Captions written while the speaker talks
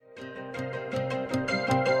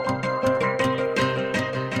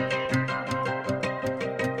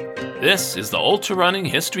This is the Ultra Running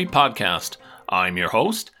History Podcast. I'm your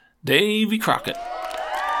host, Davey Crockett.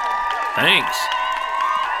 Thanks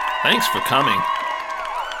for coming.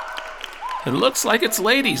 It looks like it's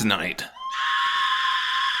ladies' night.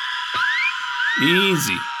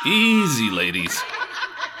 Easy, ladies.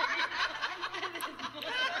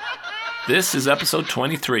 This is episode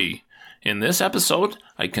 23. In this episode,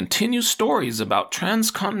 I continue stories about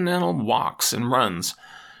transcontinental walks and runs.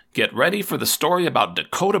 Get ready for the story about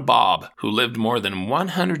Dakota Bob, who lived more than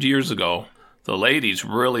 100 years ago. The ladies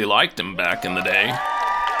really liked him back in the day.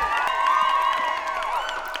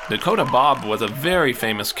 Dakota Bob was a very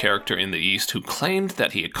famous character in the East who claimed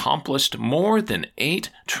that he accomplished more than 8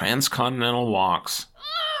 transcontinental walks.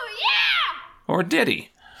 Oh, yeah! Or did he?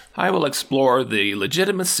 I will explore the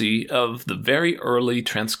legitimacy of the very early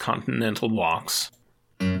transcontinental walks.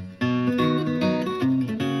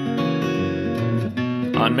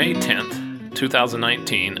 On May 10th,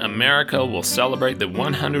 2019, America will celebrate the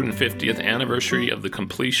 150th anniversary of the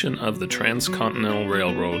completion of the Transcontinental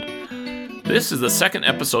Railroad. This is the second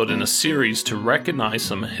episode in a series to recognize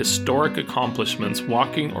some historic accomplishments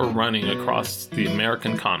walking or running across the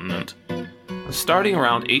American continent. Starting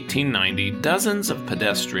around 1890, dozens of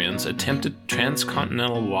pedestrians attempted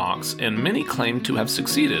transcontinental walks, and many claimed to have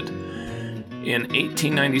succeeded. In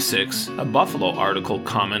 1896, a Buffalo article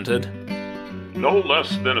commented, "No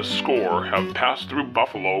less than a score have passed through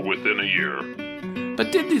Buffalo within a year."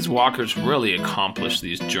 But did these walkers really accomplish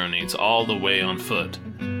these journeys all the way on foot?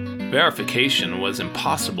 Verification was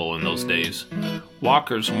impossible in those days.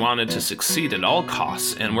 Walkers wanted to succeed at all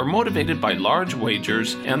costs and were motivated by large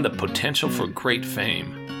wagers and the potential for great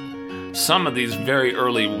fame. Some of these very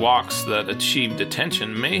early walks that achieved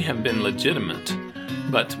attention may have been legitimate,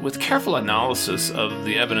 but with careful analysis of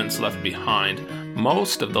the evidence left behind,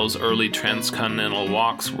 most of those early transcontinental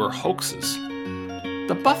walks were hoaxes.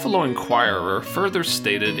 The Buffalo Inquirer further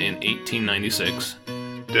stated in 1896,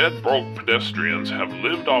 "Dead broke pedestrians have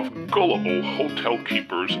lived off gullible hotel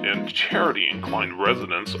keepers and charity-inclined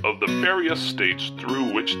residents of the various states through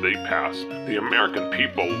which they pass. The American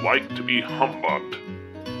people like to be humbugged."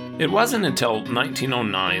 It wasn't until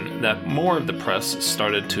 1909 that more of the press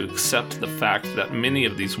started to accept the fact that many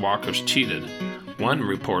of these walkers cheated. One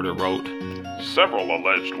reporter wrote, "Several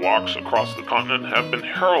alleged walks across the continent have been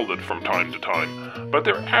heralded from time to time, but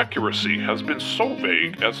their accuracy has been so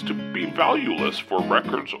vague as to be valueless for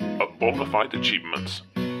records of bona fide achievements."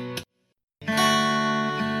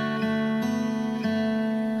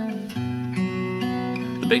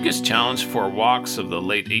 The biggest challenge for walks of the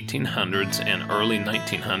late 1800s and early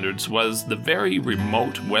 1900s was the very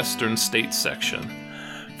remote western states section.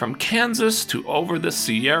 From Kansas to over the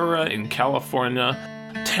Sierra in California,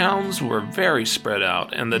 towns were very spread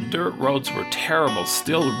out, and the dirt roads were terrible,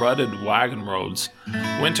 still rutted wagon roads.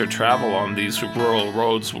 Winter travel on these rural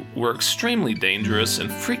roads were extremely dangerous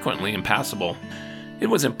and frequently impassable. It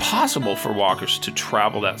was impossible for walkers to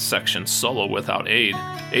travel that section solo without aid.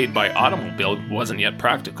 Aid by automobile wasn't yet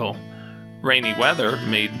practical. Rainy weather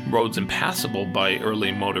made roads impassable by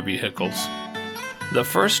early motor vehicles. The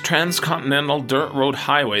first transcontinental dirt road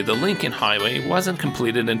highway, the Lincoln Highway, wasn't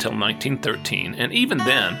completed until 1913, and even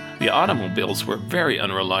then, the automobiles were very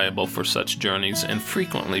unreliable for such journeys and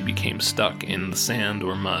frequently became stuck in the sand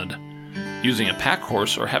or mud. Using a pack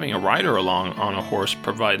horse or having a rider along on a horse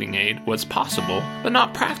providing aid was possible, but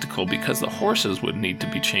not practical because the horses would need to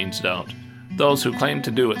be changed out. Those who claimed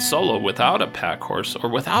to do it solo without a pack horse or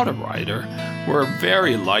without a rider were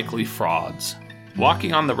very likely frauds.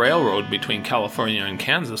 Walking on the railroad between California and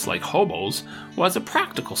Kansas like hobos was a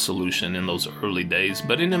practical solution in those early days,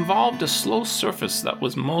 but it involved a slow surface that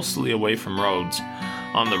was mostly away from roads.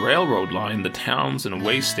 On the railroad line, the towns and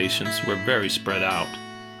way stations were very spread out.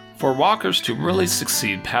 For walkers to really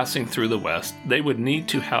succeed passing through the West, they would need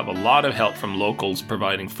to have a lot of help from locals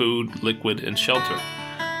providing food, liquid, and shelter.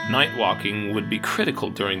 Night walking would be critical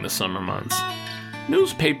during the summer months.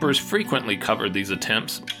 Newspapers frequently covered these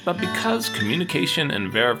attempts, but because communication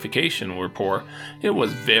and verification were poor, it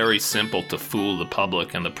was very simple to fool the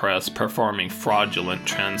public and the press performing fraudulent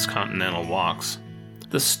transcontinental walks.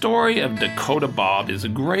 The story of Dakota Bob is a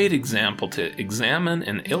great example to examine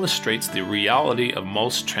and illustrates the reality of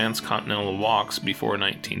most transcontinental walks before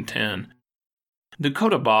 1910.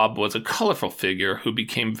 Dakota Bob was a colorful figure who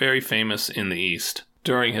became very famous in the East.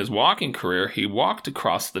 During his walking career, he walked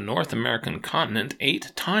across the North American continent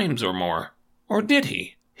 8 times or more. Or did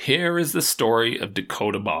he? Here is the story of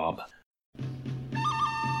Dakota Bob.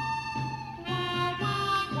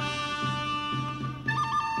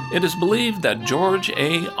 It is believed that George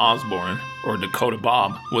A. Osborne, or Dakota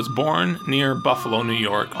Bob, was born near Buffalo, New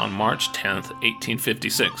York on March 10,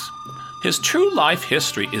 1856. His true life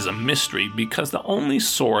history is a mystery because the only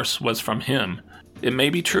source was from him. It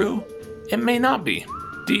may be true, it may not be.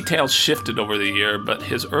 Details shifted over the year, but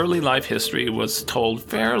his early life history was told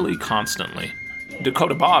fairly constantly.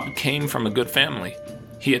 Dakota Bob came from a good family.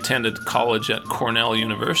 He attended college at Cornell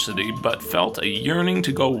University, but felt a yearning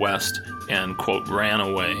to go west and, quote, ran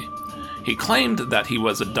away. He claimed that he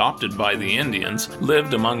was adopted by the Indians,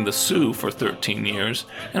 lived among the Sioux for 13 years,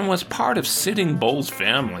 and was part of Sitting Bull's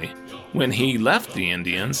family. When he left the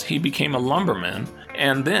Indians, he became a lumberman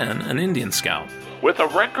and then an Indian scout. With a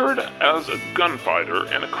record as a gunfighter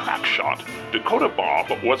and a crack shot, Dakota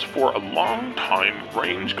Bob was for a long time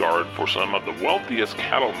range guard for some of the wealthiest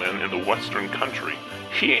cattlemen in the western country.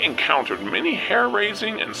 He encountered many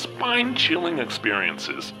hair-raising and spine-chilling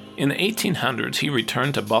experiences. In the 1800s, he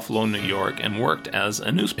returned to Buffalo, New York, and worked as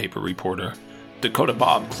a newspaper reporter. Dakota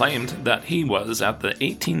Bob claimed that he was at the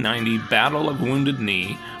 1890 Battle of Wounded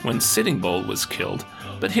Knee when Sitting Bull was killed,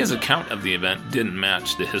 but his account of the event didn't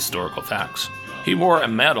match the historical facts. He wore a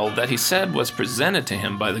medal that he said was presented to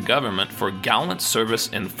him by the government for gallant service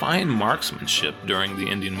and fine marksmanship during the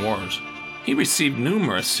Indian Wars. He received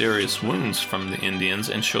numerous serious wounds from the Indians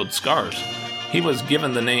and showed scars. He was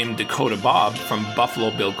given the name Dakota Bob from Buffalo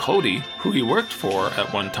Bill Cody, who he worked for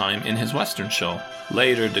at one time in his Western show.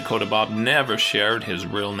 Later, Dakota Bob never shared his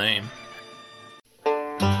real name.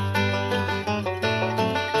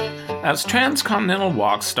 As transcontinental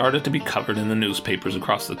walks started to be covered in the newspapers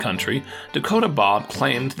across the country, Dakota Bob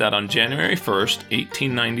claimed that on January 1st,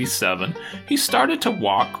 1897, he started to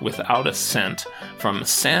walk without a cent from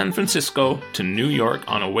San Francisco to New York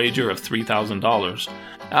on a wager of $3,000.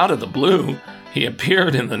 Out of the blue, he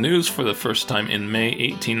appeared in the news for the first time in May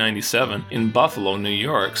 1897 in Buffalo, New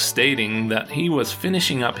York, stating that he was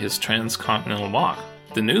finishing up his transcontinental walk.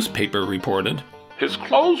 The newspaper reported, His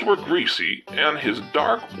clothes were greasy, and his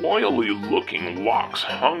dark, oily-looking locks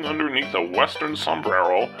hung underneath a western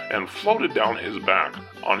sombrero and floated down his back.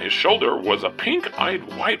 On his shoulder was a pink-eyed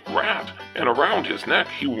white rat, and around his neck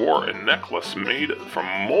he wore a necklace made from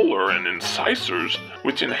molar and incisors,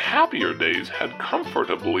 which in happier days had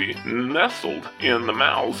comfortably nestled in the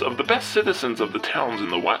mouths of the best citizens of the towns in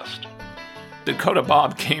the West. Dakota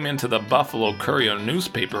Bob came into the Buffalo Courier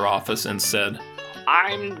newspaper office and said,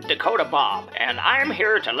 I'm Dakota Bob, and I'm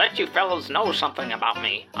here to let you fellows know something about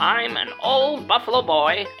me. I'm an old Buffalo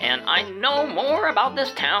boy, and I know more about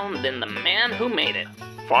this town than the man who made it.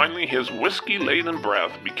 Finally, his whiskey-laden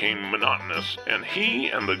breath became monotonous, and he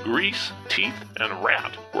and the grease, teeth, and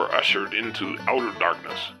rat were ushered into outer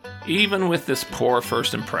darkness. Even with this poor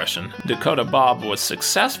first impression, Dakota Bob was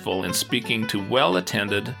successful in speaking to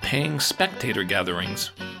well-attended, paying spectator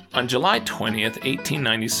gatherings. On July 20th,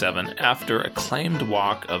 1897, after a claimed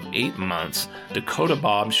walk of 8 months, Dakota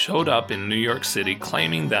Bob showed up in New York City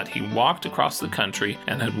claiming that he walked across the country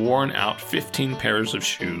and had worn out 15 pairs of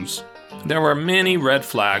shoes. There were many red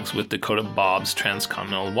flags with Dakota Bob's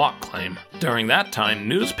transcontinental walk claim. During that time,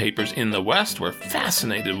 newspapers in the West were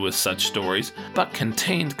fascinated with such stories, but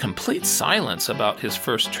contained complete silence about his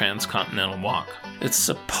first transcontinental walk. It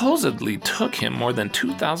supposedly took him more than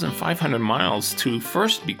 2,500 miles to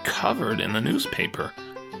first be covered in the newspaper.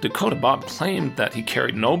 Dakota Bob claimed that he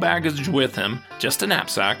carried no baggage with him, just a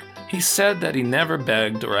knapsack. He said that he never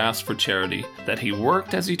begged or asked for charity, that he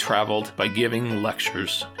worked as he traveled by giving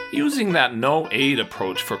lectures. Using that no-aid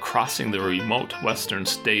approach for crossing the remote western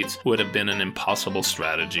states would have been an impossible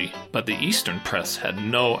strategy, but the Eastern press had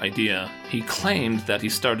no idea. He claimed that he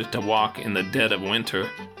started to walk in the dead of winter,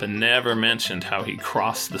 but never mentioned how he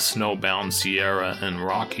crossed the snowbound Sierra and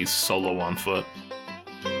Rockies solo on foot.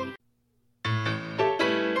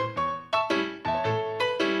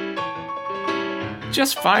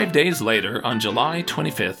 Just 5 days later, on July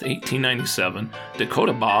 25th, 1897,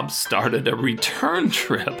 Dakota Bob started a return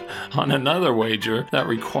trip on another wager that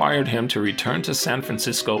required him to return to San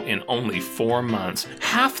Francisco in only 4 months,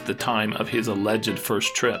 half the time of his alleged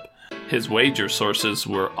first trip. His wager sources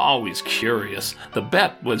were always curious. The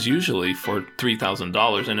bet was usually for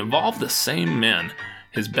 $3,000 and involved the same men,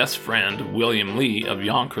 his best friend William Lee of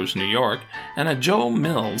Yonkers, New York, and a Joe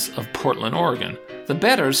Mills of Portland, Oregon. The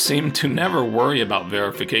bettors seemed to never worry about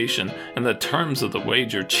verification, and the terms of the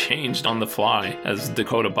wager changed on the fly as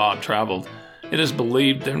Dakota Bob traveled. It is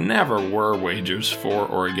believed there never were wagers for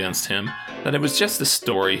or against him, that it was just a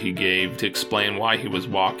story he gave to explain why he was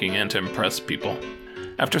walking and to impress people.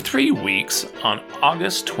 After 3 weeks, on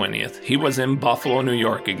August 20th, he was in Buffalo, New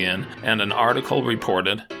York again, and an article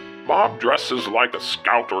reported, Bob dresses like a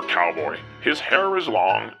scout or cowboy. His hair is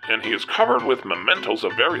long, and he is covered with mementos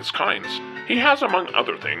of various kinds. He has, among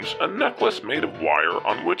other things, a necklace made of wire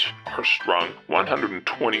on which are strung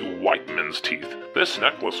 120 white men's teeth. This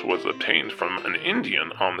necklace was obtained from an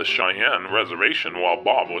Indian on the Cheyenne Reservation while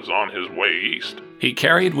Bob was on his way east. He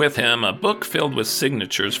carried with him a book filled with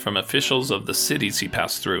signatures from officials of the cities he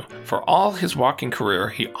passed through. For all his walking career,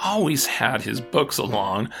 he always had his books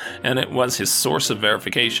along, and it was his source of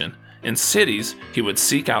verification. In cities, he would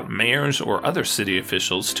seek out mayors or other city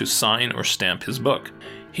officials to sign or stamp his book.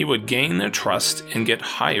 He would gain their trust and get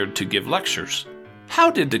hired to give lectures. How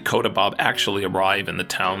did Dakota Bob actually arrive in the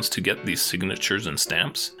towns to get these signatures and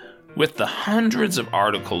stamps? With the hundreds of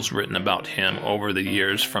articles written about him over the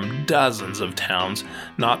years from dozens of towns,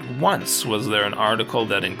 not once was there an article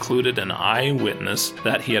that included an eyewitness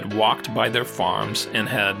that he had walked by their farms and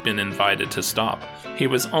had been invited to stop. He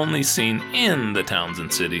was only seen in the towns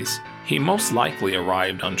and cities. He most likely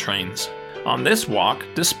arrived on trains. On this walk,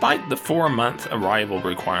 despite the 4-month arrival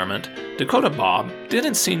requirement, Dakota Bob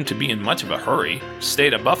didn't seem to be in much of a hurry,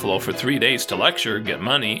 stayed at Buffalo for 3 days to lecture, get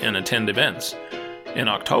money, and attend events. In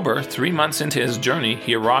October, 3 months into his journey,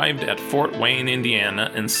 he arrived at Fort Wayne, Indiana,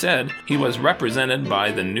 and said he was represented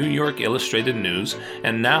by the New York Illustrated News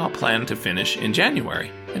and now planned to finish in January.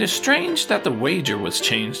 It is strange that the wager was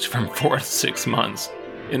changed from 4 to 6 months.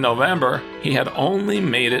 In November, he had only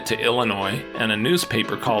made it to Illinois, and a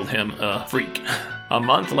newspaper called him a freak. A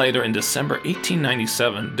month later, in December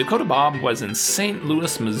 1897, Dakota Bob was in St.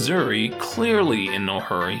 Louis, Missouri, clearly in no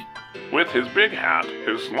hurry. With his big hat,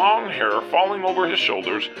 his long hair falling over his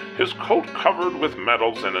shoulders, his coat covered with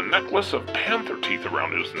medals, and a necklace of panther teeth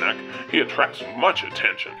around his neck, he attracts much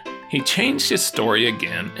attention. He changed his story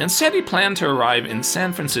again and said he planned to arrive in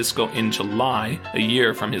San Francisco in July, a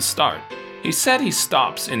year from his start. He said he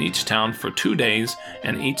stops in each town for 2 days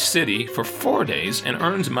and each city for 4 days and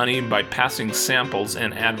earns money by passing samples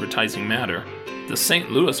and advertising matter. The St.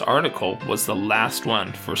 Louis article was the last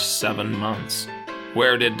one for 7 months.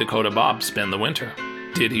 Where did Dakota Bob spend the winter?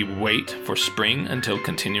 Did he wait for spring until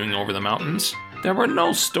continuing over the mountains? There were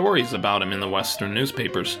no stories about him in the Western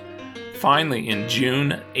newspapers. Finally, in June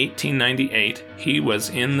 1898, he was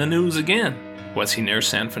in the news again. Was he near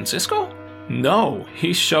San Francisco? No,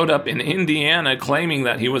 he showed up in Indiana claiming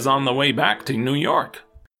that he was on the way back to New York.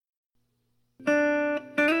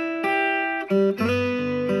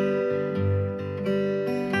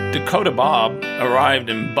 Dakota Bob arrived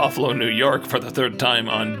in Buffalo, New York for the 3rd time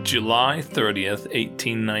on July 30th,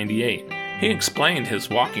 1898. He explained his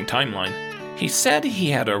walking timeline. He said he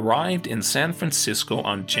had arrived in San Francisco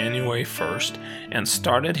on January 1st and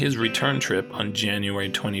started his return trip on January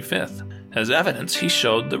 25th. As evidence, he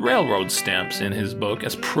showed the railroad stamps in his book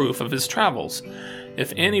as proof of his travels.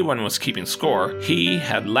 If anyone was keeping score, he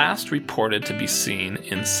had last reported to be seen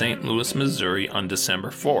in St. Louis, Missouri on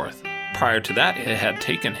December 4th. Prior to that, it had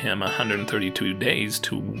taken him 132 days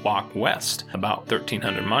to walk west, about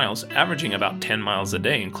 1,300 miles, averaging about 10 miles a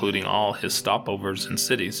day, including all his stopovers in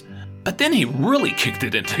cities. But then he really kicked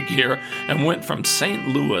it into gear and went from St.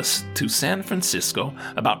 Louis to San Francisco,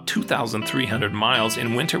 about 2,300 miles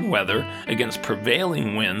in winter weather against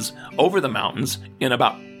prevailing winds over the mountains in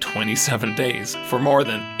about 27 days for more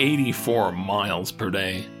than 84 miles per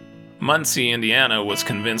day. Muncie, Indiana was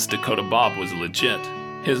convinced Dakota Bob was legit.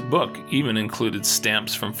 His book even included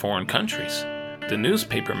stamps from foreign countries. The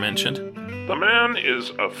newspaper mentioned, "The man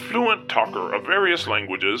is a fluent talker of various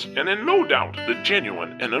languages and in no doubt the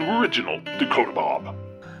genuine and original Dakota Bob."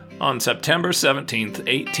 On September 17th,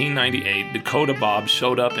 1898, Dakota Bob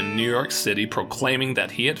showed up in New York City proclaiming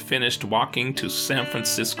that he had finished walking to San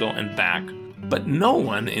Francisco and back. But no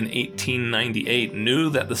one in 1898 knew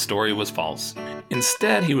that the story was false.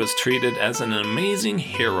 Instead, he was treated as an amazing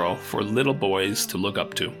hero for little boys to look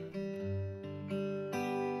up to.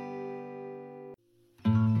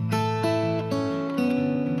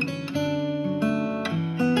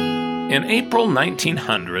 In April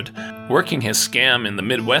 1900, working his scam in the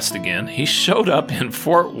Midwest again, he showed up in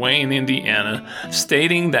Fort Wayne, Indiana,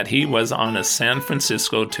 stating that he was on a San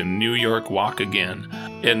Francisco to New York walk again.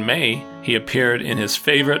 In May, he appeared in his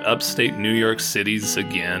favorite upstate New York cities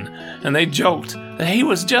again, and they joked that he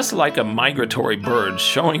was just like a migratory bird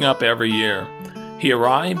showing up every year. He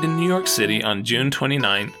arrived in New York City on June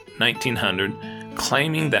 29, 1900,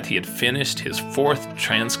 claiming that he had finished his 4th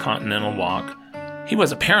transcontinental walk. He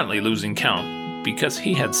was apparently losing count, because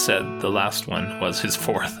he had said the last one was his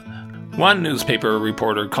 4th. One newspaper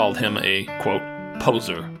reporter called him a, quote,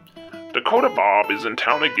 poser. Dakota Bob is in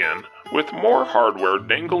town again, with more hardware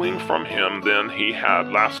dangling from him than he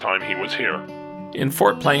had last time he was here. In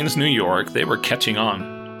Fort Plains, New York, they were catching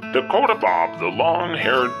on. Dakota Bob, the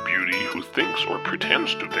long-haired beauty who thinks or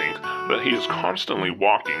pretends to think that he is constantly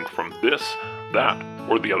walking from this, that,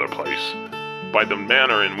 or the other place. By the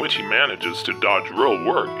manner in which he manages to dodge real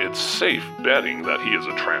work, it's safe betting that he is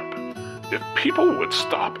a tramp. If people would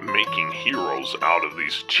stop making heroes out of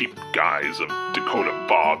these cheap guys of Dakota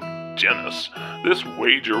Bob genus, this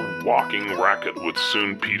wager-walking racket would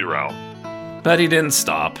soon peter out. But he didn't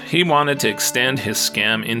stop. He wanted to extend his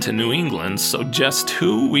scam into New England, so just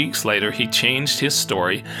 2 weeks later he changed his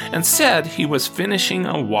story and said he was finishing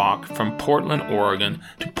a walk from Portland, Oregon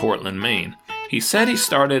to Portland, Maine. He said he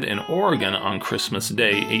started in Oregon on Christmas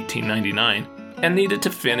Day, 1899, and needed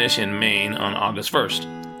to finish in Maine on August 1st.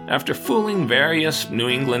 After fooling various New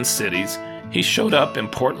England cities, he showed up in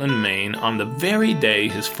Portland, Maine on the very day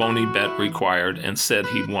his phony bet required and said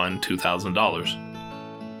he'd won $2,000.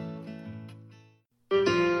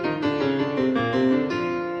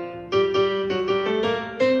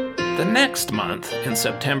 The next month, in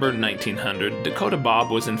September 1900, Dakota Bob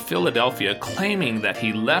was in Philadelphia claiming that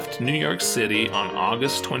he left New York City on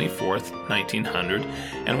August 24, 1900,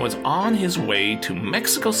 and was on his way to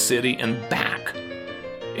Mexico City and back.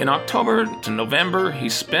 In October to November, he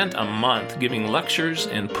spent a month giving lectures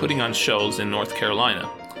and putting on shows in North Carolina.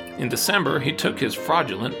 In December, he took his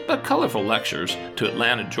fraudulent but colorful lectures to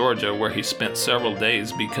Atlanta, Georgia, where he spent several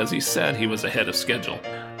days because he said he was ahead of schedule.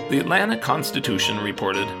 The Atlanta Constitution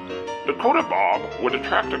reported, Dakota Bob would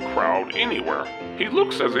attract a crowd anywhere. He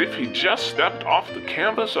looks as if he just stepped off the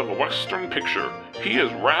canvas of a Western picture. He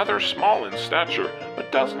is rather small in stature,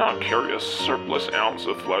 but does not carry a surplus ounce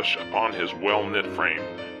of flesh upon his well-knit frame.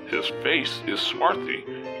 His face is swarthy,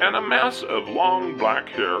 and a mass of long black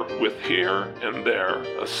hair with here and there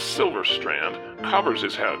a silver strand covers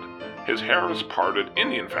his head. His hair is parted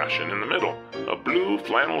Indian fashion in the middle. A blue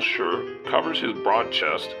flannel shirt covers his broad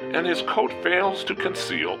chest, and his coat fails to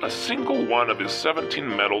conceal a single one of his 17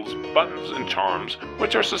 medals, buttons, and charms,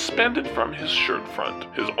 which are suspended from his shirt front.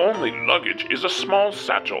 His only luggage is a small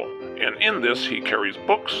satchel, and in this he carries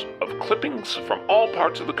books of clippings from all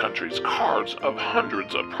parts of the country, cards of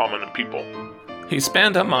hundreds of prominent people. He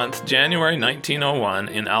spent a month, January 1901,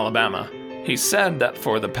 in Alabama. He said that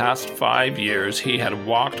for the past 5 years he had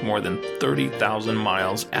walked more than 30,000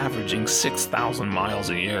 miles, averaging 6,000 miles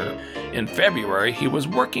a year. In February, he was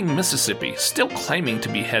working Mississippi, still claiming to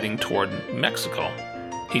be heading toward Mexico.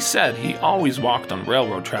 He said he always walked on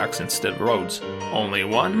railroad tracks instead of roads. Only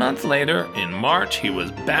 1 month later, in March, he was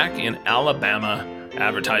back in Alabama,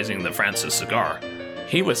 advertising the Francis cigar.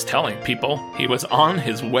 He was telling people he was on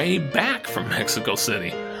his way back from Mexico City.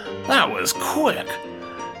 That was quick.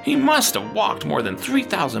 He must have walked more than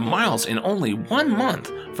 3,000 miles in only 1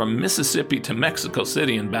 month from Mississippi to Mexico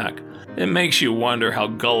City and back. It makes you wonder how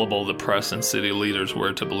gullible the press and city leaders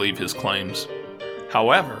were to believe his claims.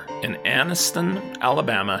 However, in Anniston,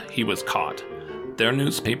 Alabama, he was caught. Their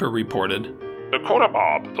newspaper reported, Dakota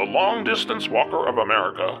Bob, the long-distance walker of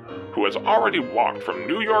America, who has already walked from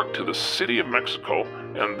New York to the city of Mexico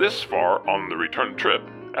and this far on the return trip,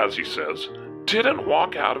 as he says, didn't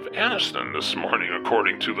walk out of Anniston this morning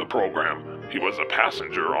according to the program. He was a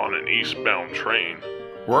passenger on an eastbound train.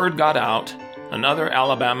 Word got out. Another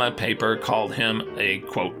Alabama paper called him a,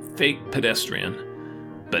 quote, fake pedestrian.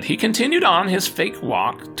 But he continued on his fake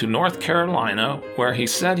walk to North Carolina, where he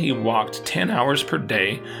said he walked 10 hours per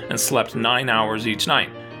day and slept 9 hours each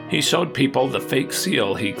night. He showed people the fake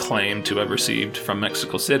seal he claimed to have received from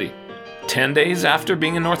Mexico City. 10 days after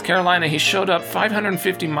being in North Carolina, he showed up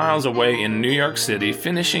 550 miles away in New York City,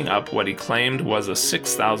 finishing up what he claimed was a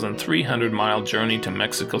 6,300-mile journey to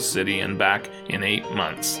Mexico City and back in 8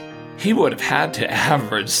 months. He would have had to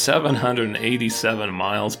average 787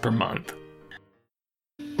 miles per month.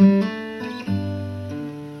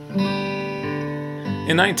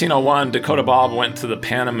 In 1901, Dakota Bob went to the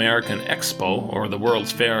Pan American Expo, or the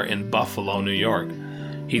World's Fair, in Buffalo, New York.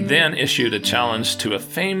 He then issued a challenge to a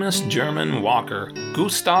famous German walker,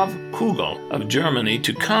 Gustav Kugel of Germany,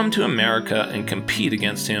 to come to America and compete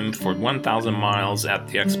against him for 1,000 miles at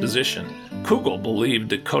the exposition. Kugel believed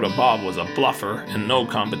Dakota Bob was a bluffer and no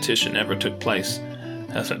competition ever took place.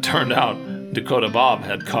 As it turned out, Dakota Bob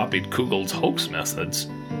had copied Kugel's hoax methods.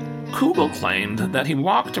 Kugel claimed that he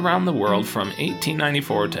walked around the world from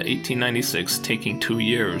 1894 to 1896, taking 2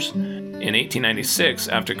 years. In 1896,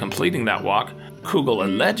 after completing that walk, Kugel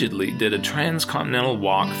allegedly did a transcontinental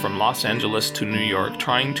walk from Los Angeles to New York,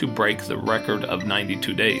 trying to break the record of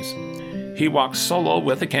 92 days. He walked solo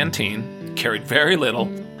with a canteen, carried very little,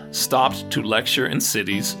 stopped to lecture in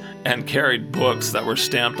cities, and carried books that were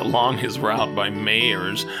stamped along his route by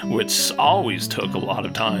mayors, which always took a lot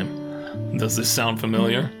of time. Does this sound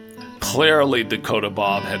familiar? Clearly, Dakota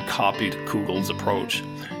Bob had copied Kugel's approach.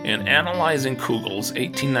 In analyzing Kugel's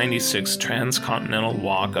 1896 transcontinental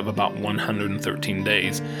walk of about 113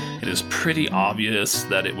 days, it is pretty obvious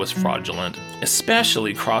that it was fraudulent,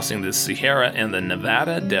 especially crossing the Sierra and the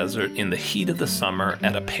Nevada desert in the heat of the summer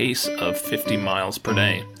at a pace of 50 miles per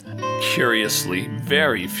day. Curiously,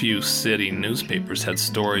 very few city newspapers had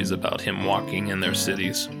stories about him walking in their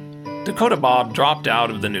cities. Dakota Bob dropped out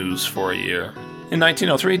of the news for a year. In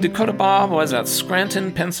 1903, Dakota Bob was at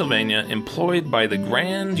Scranton, Pennsylvania, employed by the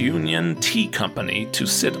Grand Union Tea Company to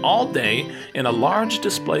sit all day in a large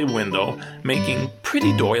display window making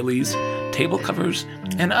pretty doilies, table covers,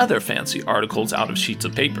 and other fancy articles out of sheets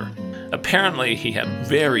of paper. Apparently, he had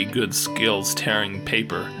very good skills tearing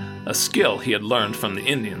paper, a skill he had learned from the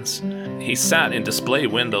Indians. He sat in display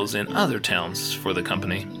windows in other towns for the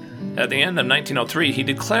company. At the end of 1903, he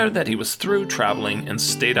declared that he was through traveling and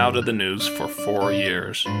stayed out of the news for 4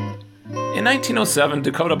 years. In 1907,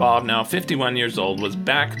 Dakota Bob, now 51 years old, was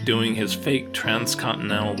back doing his fake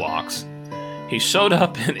transcontinental walks. He showed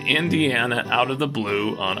up in Indiana out of the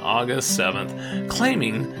blue on August 7th,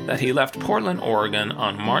 claiming that he left Portland, Oregon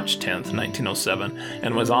on March 10th, 1907,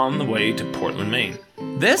 and was on the way to Portland, Maine.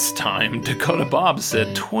 This time, Dakota Bob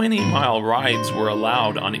said 20-mile rides were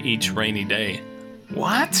allowed on each rainy day.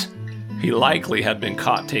 What? He likely had been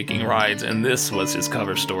caught taking rides, and this was his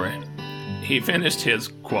cover story. He finished his,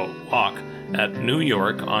 quote, walk at New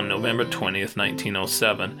York on November 20th,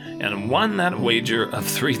 1907, and won that wager of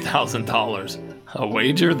 $3,000. A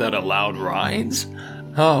wager that allowed rides?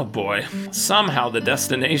 Oh boy. Somehow the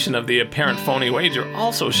destination of the apparent phony wager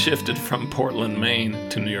also shifted from Portland, Maine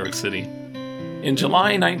to New York City. In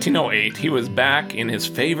July 1908, he was back in his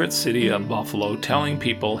favorite city of Buffalo, telling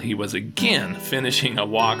people he was again finishing a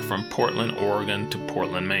walk from Portland, Oregon to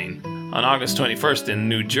Portland, Maine. On August 21st in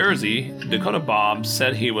New Jersey, Dakota Bob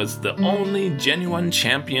said he was the only genuine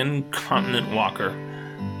champion continent walker.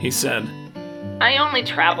 He said, "I only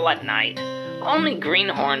travel at night. Only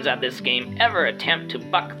greenhorns at this game ever attempt to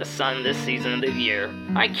buck the sun this season of the year.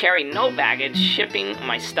 I carry no baggage, shipping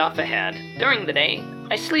my stuff ahead. During the day,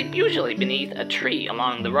 I sleep usually beneath a tree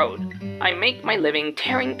along the road. I make my living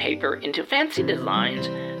tearing paper into fancy designs,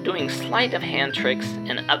 doing sleight of hand tricks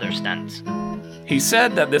and other stunts." He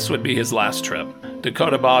said that this would be his last trip.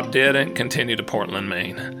 Dakota Bob didn't continue to Portland,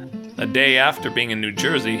 Maine. A day after being in New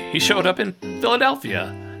Jersey, he showed up in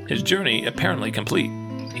Philadelphia, his journey apparently complete.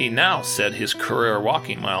 He now said his career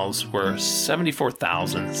walking miles were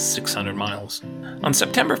 74,600 miles. On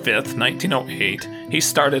September 5th, 1908, he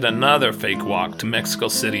started another fake walk to Mexico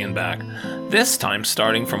City and back, this time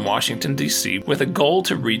starting from Washington, D.C., with a goal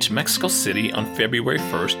to reach Mexico City on February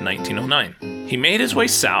 1st, 1909. He made his way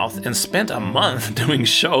south and spent a month doing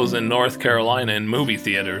shows in North Carolina in movie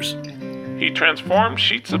theaters. He transformed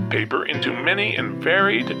sheets of paper into many and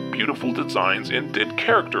varied, beautiful designs and did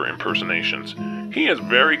character impersonations. He is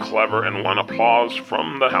very clever and won applause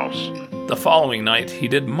from the house. The following night, he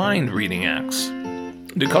did mind-reading acts.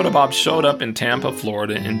 Dakota Bob showed up in Tampa,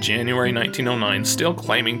 Florida in January 1909, still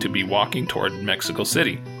claiming to be walking toward Mexico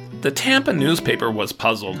City. The Tampa newspaper was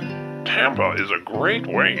puzzled. Tampa is a great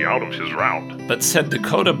way out of his route, but said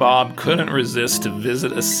Dakota Bob couldn't resist to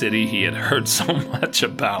visit a city he had heard so much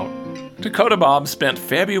about. Dakota Bob spent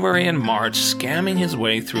February and March scamming his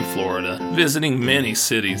way through Florida, visiting many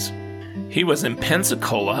cities. He was in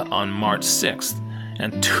Pensacola on March 6th,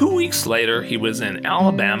 and 2 weeks later he was in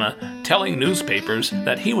Alabama telling newspapers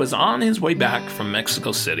that he was on his way back from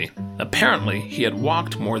Mexico City. Apparently, he had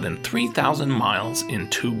walked more than 3,000 miles in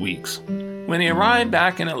 2 weeks. When he arrived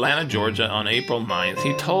back in Atlanta, Georgia on April 9th,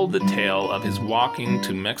 he told the tale of his walking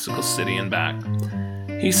to Mexico City and back.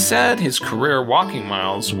 He said his career walking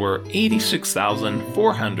miles were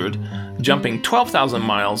 86,400, jumping 12,000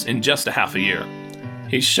 miles in just a half a year.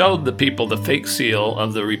 He showed the people the fake seal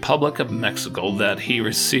of the Republic of Mexico that he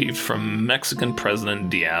received from Mexican President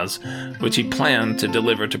Diaz, which he planned to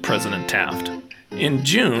deliver to President Taft. In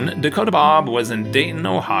June, Dakota Bob was in Dayton,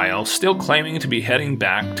 Ohio, still claiming to be heading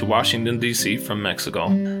back to Washington, D.C. from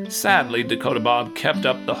Mexico. Sadly, Dakota Bob kept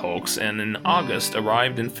up the hoax and in August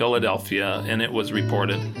arrived in Philadelphia, and it was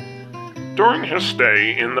reported. During his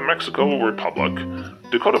stay in the Mexico Republic,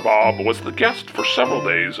 Dakota Bob was the guest for several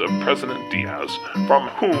days of President Diaz, from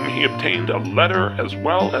whom he obtained a letter as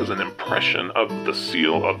well as an impression of the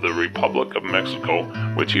seal of the Republic of Mexico,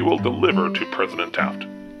 which he will deliver to President Taft.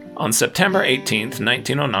 On September 18,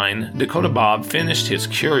 1909, Dakota Bob finished his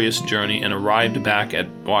curious journey and arrived back at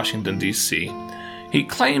Washington, D.C. He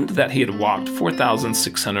claimed that he had walked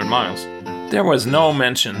 4,600 miles. There was no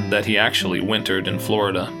mention that he actually wintered in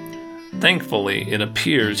Florida. Thankfully, it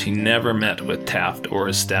appears he never met with Taft or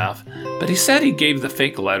his staff, but he said he gave the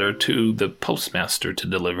fake letter to the postmaster to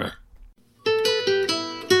deliver.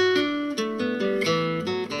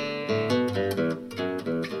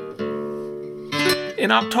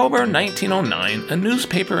 In October 1909, a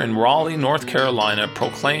newspaper in Raleigh, North Carolina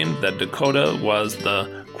proclaimed that Dakota was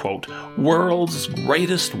the, quote, world's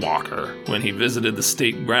greatest walker when he visited the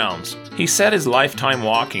state grounds. He said his lifetime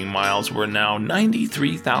walking miles were now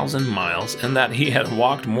 93,000 miles and that he had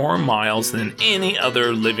walked more miles than any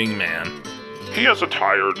other living man. He is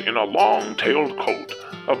attired in a long-tailed coat,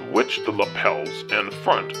 of which the lapels and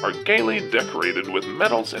front are gaily decorated with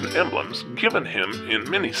medals and emblems given him in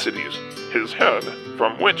many cities. His head,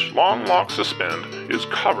 from which long locks suspend, is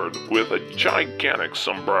covered with a gigantic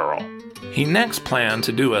sombrero. He next planned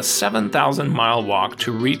to do a 7,000-mile walk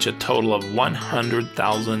to reach a total of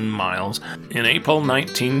 100,000 miles. In April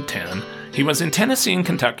 1910, he was in Tennessee and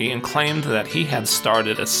Kentucky and claimed that he had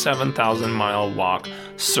started a 7,000-mile walk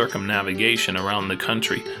circumnavigation around the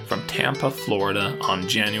country from Tampa, Florida on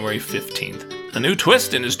January 15th. A new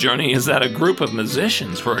twist in his journey is that a group of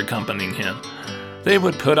musicians were accompanying him. They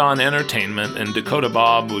would put on entertainment and Dakota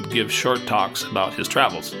Bob would give short talks about his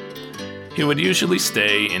travels. He would usually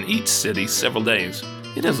stay in each city several days.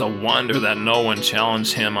 It is a wonder that no one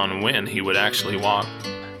challenged him on when he would actually walk.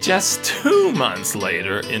 Just 2 months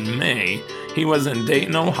later, in May, he was in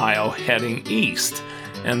Dayton, Ohio, heading east,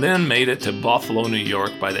 and then made it to Buffalo, New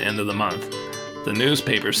York by the end of the month. The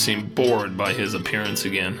newspapers seemed bored by his appearance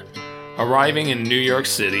again. Arriving in New York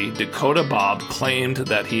City, Dakota Bob claimed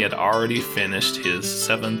that he had already finished his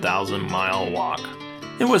 7,000-mile walk.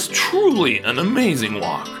 It was truly an amazing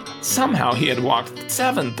walk. Somehow he had walked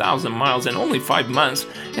 7,000 miles in only 5 months,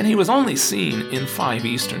 and he was only seen in 5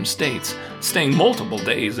 eastern states, staying multiple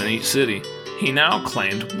days in each city. He now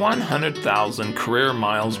claimed 100,000 career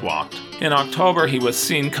miles walked. In October, he was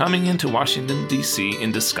seen coming into Washington, D.C.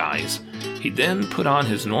 in disguise. He then put on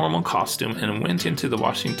his normal costume and went into the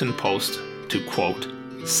Washington Post to, quote,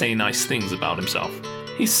 say nice things about himself.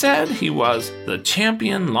 He said he was the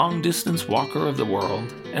champion long-distance walker of the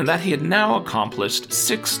world, and that he had now accomplished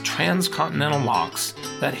 6 transcontinental walks,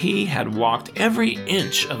 that he had walked every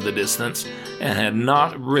inch of the distance, and had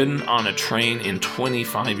not ridden on a train in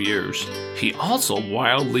 25 years. He also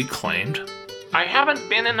wildly claimed, I haven't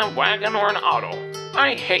been in a wagon or an auto.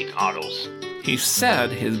 I hate autos. He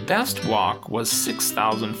said his best walk was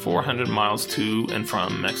 6,400 miles to and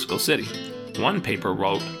from Mexico City. One paper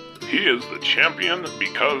wrote, He is the champion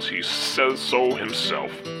because he says so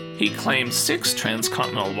himself. He claimed 6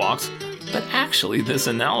 transcontinental walks, but actually this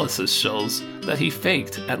analysis shows that he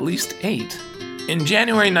faked at least 8. In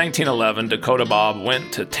January 1911, Dakota Bob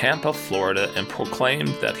went to Tampa, Florida, and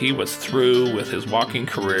proclaimed that he was through with his walking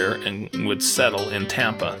career and would settle in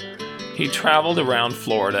Tampa. He traveled around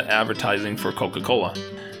Florida advertising for Coca-Cola.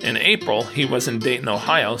 In April, he was in Dayton,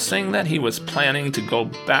 Ohio, saying that he was planning to go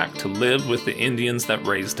back to live with the Indians that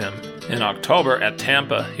raised him. In October, at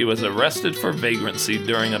Tampa, he was arrested for vagrancy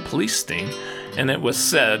during a police sting, and it was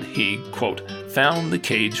said he, quote, found the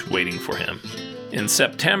cage waiting for him. In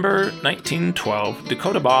September 1912,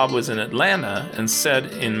 Dakota Bob was in Atlanta and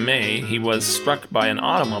said in May he was struck by an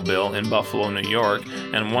automobile in Buffalo, New York,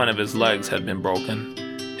 and one of his legs had been broken.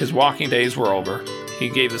 His walking days were over. He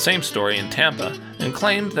gave the same story in Tampa and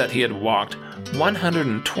claimed that he had walked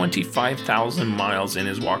 125,000 miles in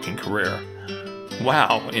his walking career.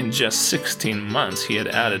 Wow, in just 16 months he had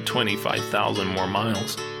added 25,000 more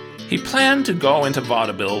miles. He planned to go into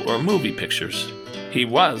vaudeville or movie pictures. He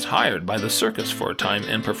was hired by the circus for a time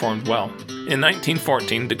and performed well. In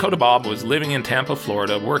 1914, Dakota Bob was living in Tampa,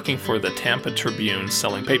 Florida, working for the Tampa Tribune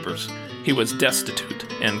selling papers. He was destitute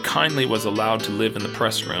and kindly was allowed to live in the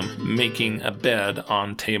press room, making a bed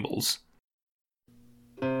on tables.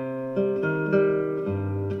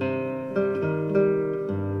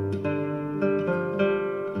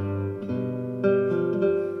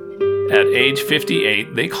 At age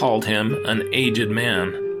 58, they called him an aged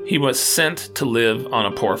man. He was sent to live on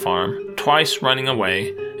a poor farm, twice running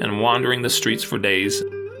away and wandering the streets for days.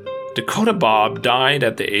 Dakota Bob died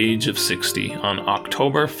at the age of 60 on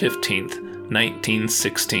October 15th,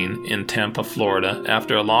 1916, in Tampa, Florida,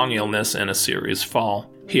 after a long illness and a serious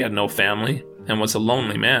fall. He had no family and was a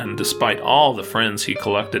lonely man despite all the friends he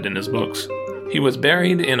collected in his books. He was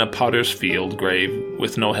buried in a potter's field grave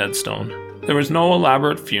with no headstone. There was no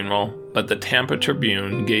elaborate funeral, but the Tampa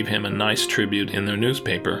Tribune gave him a nice tribute in their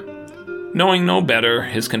newspaper. Knowing no better,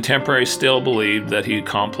 his contemporaries still believed that he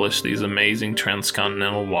accomplished these amazing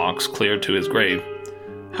transcontinental walks clear to his grave.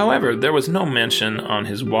 However, there was no mention on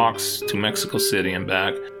his walks to Mexico City and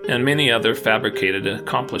back, and many other fabricated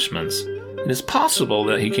accomplishments. It is possible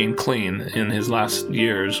that he came clean in his last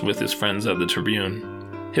years with his friends at the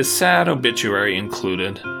Tribune. His sad obituary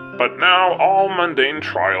included, "But now all mundane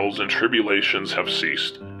trials and tribulations have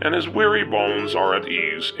ceased, and his weary bones are at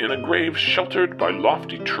ease in a grave sheltered by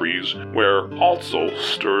lofty trees, where also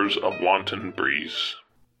stirs a wanton breeze."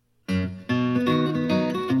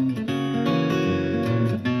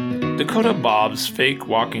 Dakota Bob's fake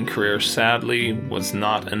walking career sadly was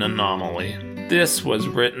not an anomaly. This was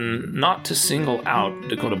written not to single out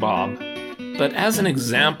Dakota Bob, but as an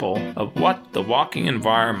example of what the walking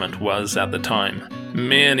environment was at the time.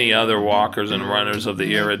 Many other walkers and runners of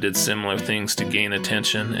the era did similar things to gain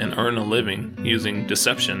attention and earn a living using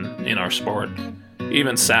deception in our sport.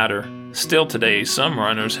 Even sadder, still today, some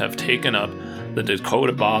runners have taken up the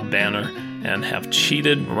Dakota Bob banner and have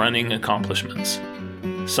cheated running accomplishments.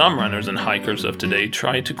 Some runners and hikers of today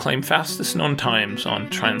try to claim fastest known times on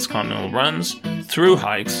transcontinental runs, through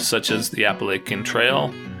hikes such as the Appalachian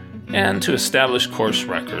Trail, and to establish course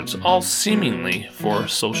records, all seemingly for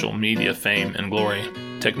social media fame and glory.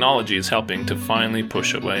 Technology is helping to finally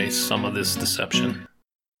push away some of this deception.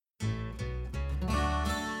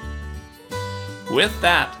 With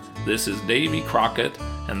that, this is Davy Crockett,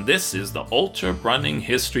 and this is the Ultra Running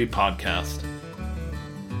History Podcast.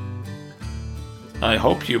 I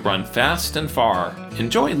hope you run fast and far,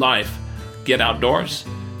 enjoy life, get outdoors,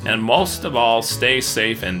 and most of all, stay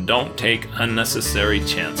safe and don't take unnecessary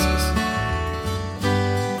chances.